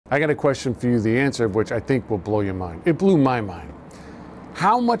I got a question for you, the answer of which I think will blow your mind. It blew my mind.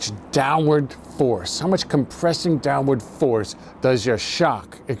 How much downward force, how much compressing downward force does your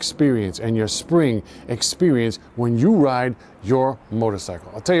shock experience and your spring experience when you ride your motorcycle?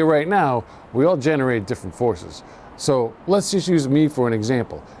 I'll tell you right now, we all generate different forces. So let's just use me for an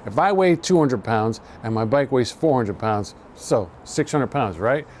example. If I weigh 200 pounds and my bike weighs 400 pounds, so 600 pounds,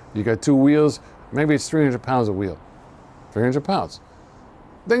 right? You got two wheels, maybe it's 300 pounds a wheel, 300 pounds.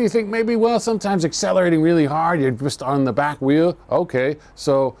 Then you think maybe, well, sometimes accelerating really hard, you're just on the back wheel. Okay,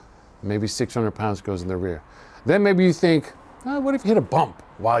 so maybe 600 pounds goes in the rear. Then maybe you think, oh, what if you hit a bump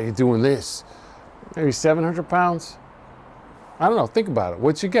while you're doing this? Maybe 700 pounds? I don't know, think about it.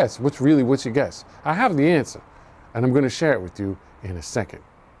 What's your guess? What's your guess? I have the answer, and I'm gonna share it with you in a second.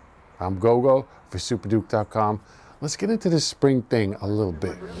 I'm Gogo for Superduked.com. Let's get into this spring thing a little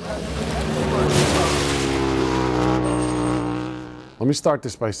bit. Let me start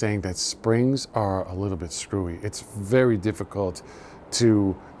this by saying that springs are a little bit screwy. It's very difficult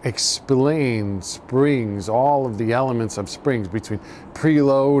to explain springs, all of the elements of springs between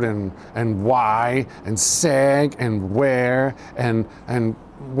preload and why and sag and wear and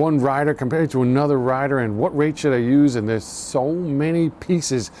one rider compared to another rider and what rate should I use, and there's so many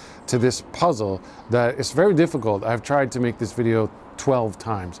pieces to this puzzle that it's very difficult. I've tried to make this video 12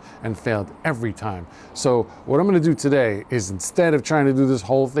 times and failed every time. So what I'm going to do today is, instead of trying to do this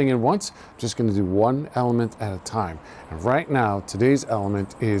whole thing at once, I'm just going to do one element at a time. And right now, today's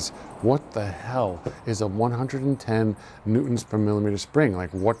element is, what the hell is a 110 newtons per millimeter spring?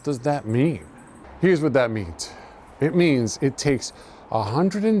 Like, what does that mean? Here's what that means. It means it takes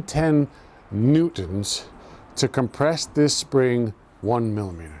 110 newtons to compress this spring 1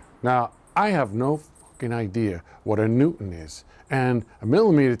 millimeter. Now, I have no fucking idea what a newton is. And a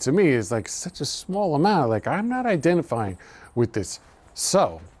millimeter to me is like such a small amount. Like, I'm not identifying with this.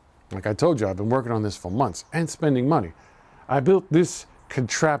 So, like I told you, I've been working on this for months and spending money. I built this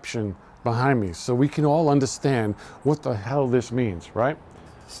contraption behind me so we can all understand what the hell this means, right?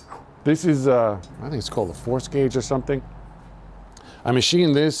 This is, I think it's called a force gauge or something. I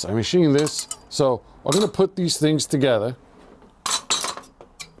machined this, So we're gonna put these things together.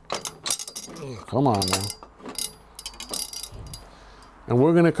 Come on now. And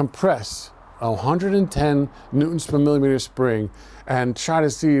we're going to compress a 110 newtons per millimeter spring and try to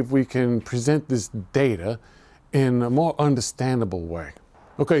see if we can present this data in a more understandable way.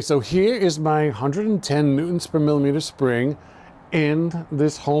 Okay, so here is my 110 newtons per millimeter spring in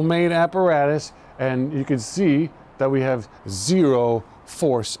this homemade apparatus, and you can see that we have zero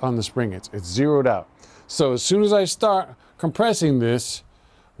force on the spring. It's zeroed out. So as soon as I start compressing this,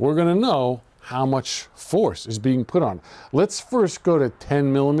 we're going to know how much force is being put on. Let's first go to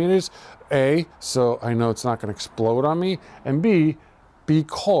 10 millimeters, A, so I know it's not going to explode on me, and B,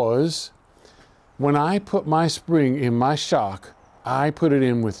 because when I put my spring in my shock, I put it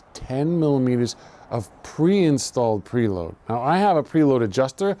in with 10 millimeters of pre-installed preload. Now, I have a preload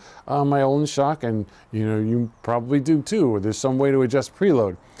adjuster on my own shock, and you probably do too, or there's some way to adjust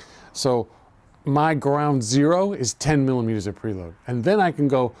preload. So my ground zero is 10 millimeters of preload, and then I can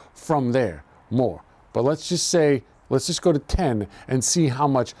go from there more. But let's just go to 10 and see how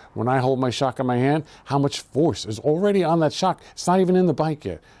much, when I hold my shock in my hand, how much force is already on that shock. It's not even in the bike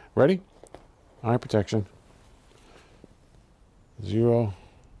yet. Ready? Eye protection. 0.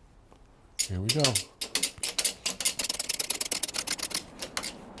 Here we go.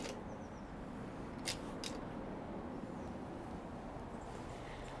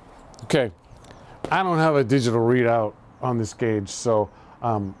 Okay, I don't have a digital readout on this gauge, so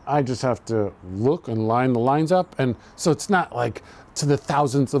I just have to look and line the lines up, and so it's not like to the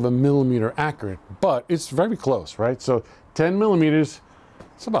thousandth of a millimeter accurate, but it's very close, right? So 10 millimeters,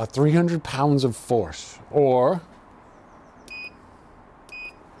 it's about 300 pounds of force, or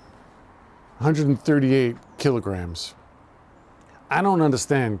 138 kilograms. I don't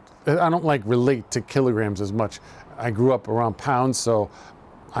understand. I don't relate to kilograms as much. I grew up around pounds, so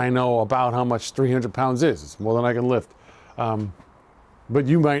I know about how much 300 pounds is. It's more than I can lift. But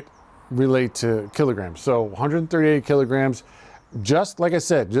you might relate to kilograms. So 138 kilograms, just like I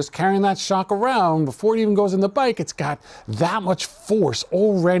said, just carrying that shock around before it even goes in the bike, it's got that much force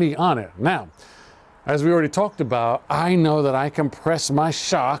already on it. Now, as we already talked about, I know that I compress my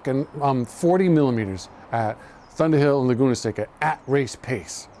shock and 40 millimeters at Thunderhill and Laguna Seca at race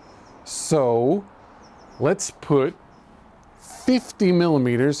pace. So let's put 50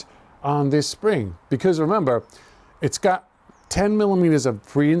 millimeters on this spring, because remember, it's got 10 millimeters of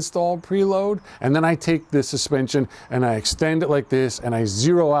pre-installed preload, and then I take this suspension and I extend it like this and I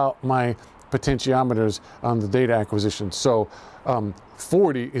zero out my potentiometers on the data acquisition. So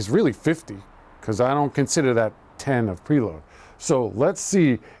 40 is really 50, because I don't consider that 10 of preload. So let's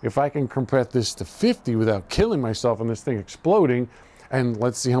see if I can compress this to 50 without killing myself and this thing exploding, and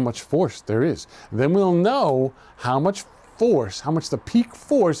let's see how much force there is. Then we'll know how much force, how much the peak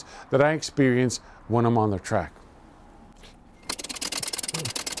force that I experience when I'm on the track.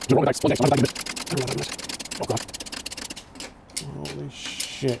 Holy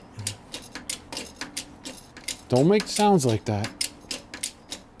shit. Don't make sounds like that.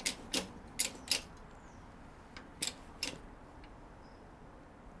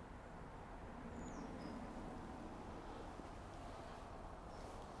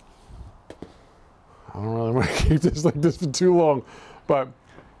 I don't really want to keep this like this for too long, but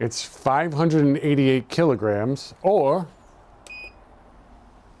it's 588 kilograms, or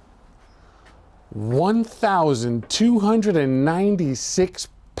 1,296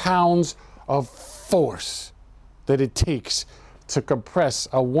 pounds of force that it takes to compress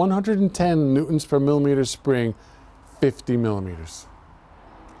a 110 newtons per millimeter spring 50 millimeters.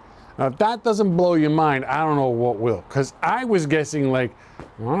 Now, if that doesn't blow your mind, I don't know what will, because I was guessing like,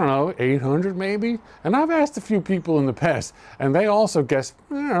 I don't know, 800 maybe? And I've asked a few people in the past, and they also guessed,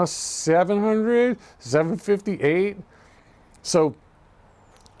 I don't know, 700, 758. So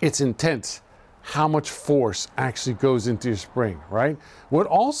it's intense how much force actually goes into your spring, right? What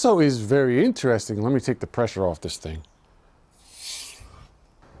also is very interesting, let me take the pressure off this thing.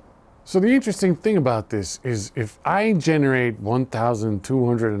 So the interesting thing about this is if I generate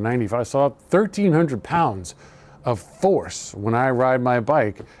 1,295, so 1,300 pounds of force when I ride my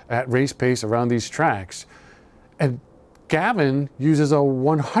bike at race pace around these tracks, and Gavin uses a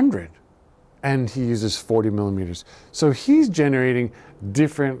 100 and he uses 40 millimeters. So he's generating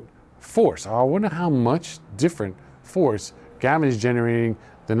different force. I wonder how much different force Gavin is generating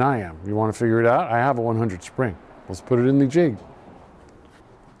than I am. You want to figure it out? I have a 100 spring. Let's put it in the jig.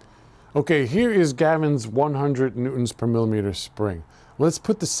 Okay, here is Gavin's 100 newtons per millimeter spring. Let's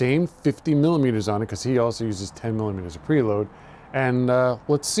put the same 50 millimeters on it, because he also uses 10 millimeters of preload, and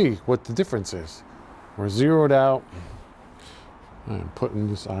let's see what the difference is. We're zeroed out. I'm putting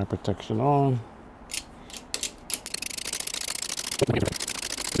this eye protection on.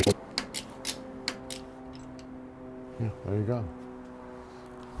 Yeah, there you go.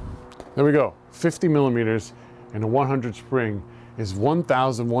 There we go. 50 millimeters and a 100 spring is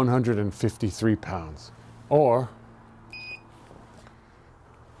 1,153 pounds, or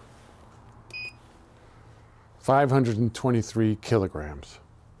 523 kilograms.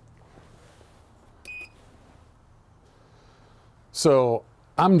 So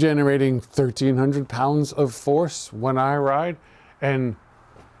I'm generating 1,300 pounds of force when I ride, and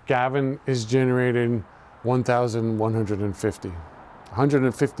Gavin is generating 1,150.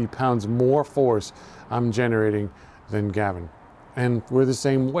 150 pounds more force I'm generating than Gavin. And we're the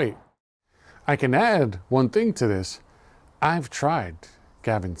same weight. I can add one thing to this. I've tried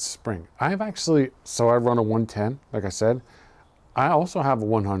Gavin's spring. I've actually, so I run a 110, like I said. I also have a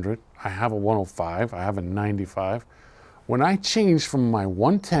 100. I have a 105. I have a 95. When I change from my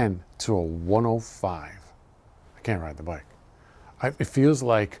 110 to a 105, I can't ride the bike. It feels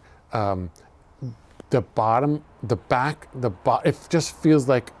like the bottom, the back, it just feels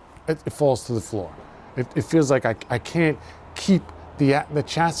like it falls to the floor. It feels like I can't keep the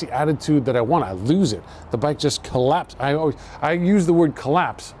chassis attitude that I want. I lose it. The bike just collapses. I use the word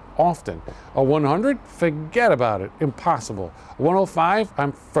collapse often. A 100, forget about it. Impossible. 105,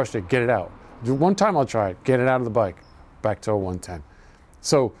 I'm frustrated. Get it out. One time I'll try it. Get it out of the bike. Back to a 110.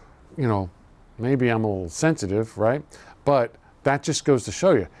 So, you know, maybe I'm a little sensitive, right? But that just goes to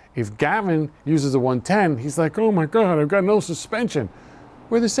show you. If Gavin uses a 110, he's like, oh my God, I've got no suspension.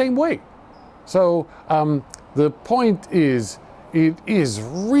 We're the same weight. So the point is, it is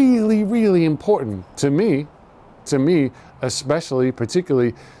really, really important to me, especially,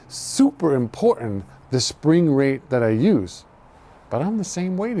 particularly, super important, the spring rate that I use. But I'm the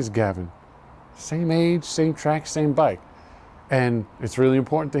same weight as Gavin. Same age, same track, same bike. And it's really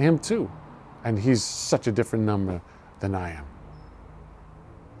important to him too. And he's such a different number than I am.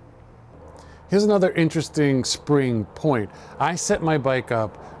 Here's another interesting spring point. I set my bike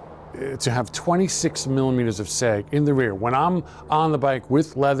up to have 26 millimeters of sag in the rear. When I'm on the bike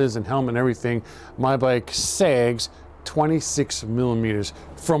with leathers and helmet and everything, my bike sags 26 millimeters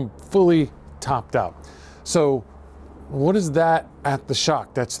from fully topped out. So what is that at the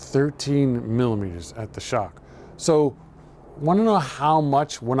shock? That's 13 millimeters at the shock. So want to know how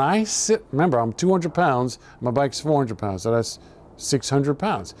much, when I sit, remember I'm 200 pounds, my bike's 400 pounds, so that's 600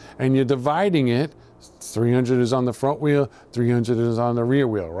 pounds. And you're dividing it 300 is on the front wheel, 300 is on the rear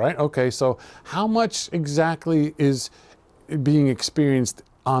wheel, right? Okay, so how much exactly is being experienced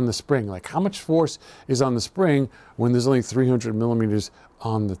on the spring? Like how much force is on the spring when there's only 300 millimeters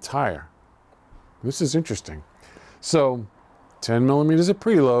on the tire? This is interesting. So 10 millimeters of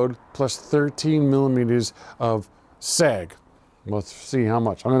preload plus 13 millimeters of sag. Let's see how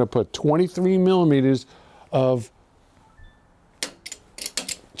much. I'm going to put 23 millimeters of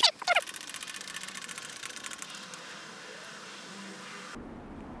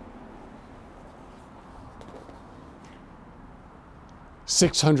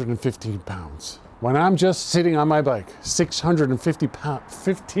 £615. When I'm just sitting on my bike,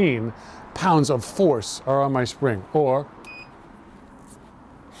 15 pounds of force are on my spring, or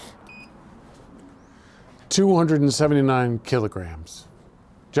 279 kilograms.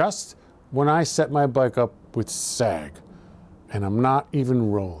 Just when I set my bike up with sag, and I'm not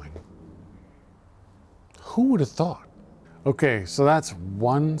even rolling. Who would have thought? Okay, so that's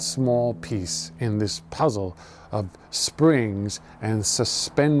one small piece in this puzzle of springs and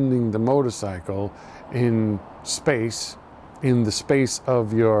suspending the motorcycle in space, in the space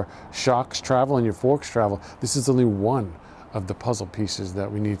of your shocks travel and your forks travel. This is only one of the puzzle pieces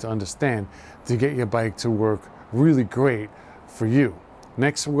that we need to understand to get your bike to work really great for you.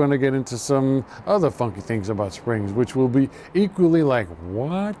 Next, we're going to get into some other funky things about springs, which will be equally like,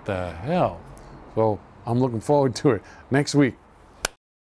 what the hell? So I'm looking forward to it next week.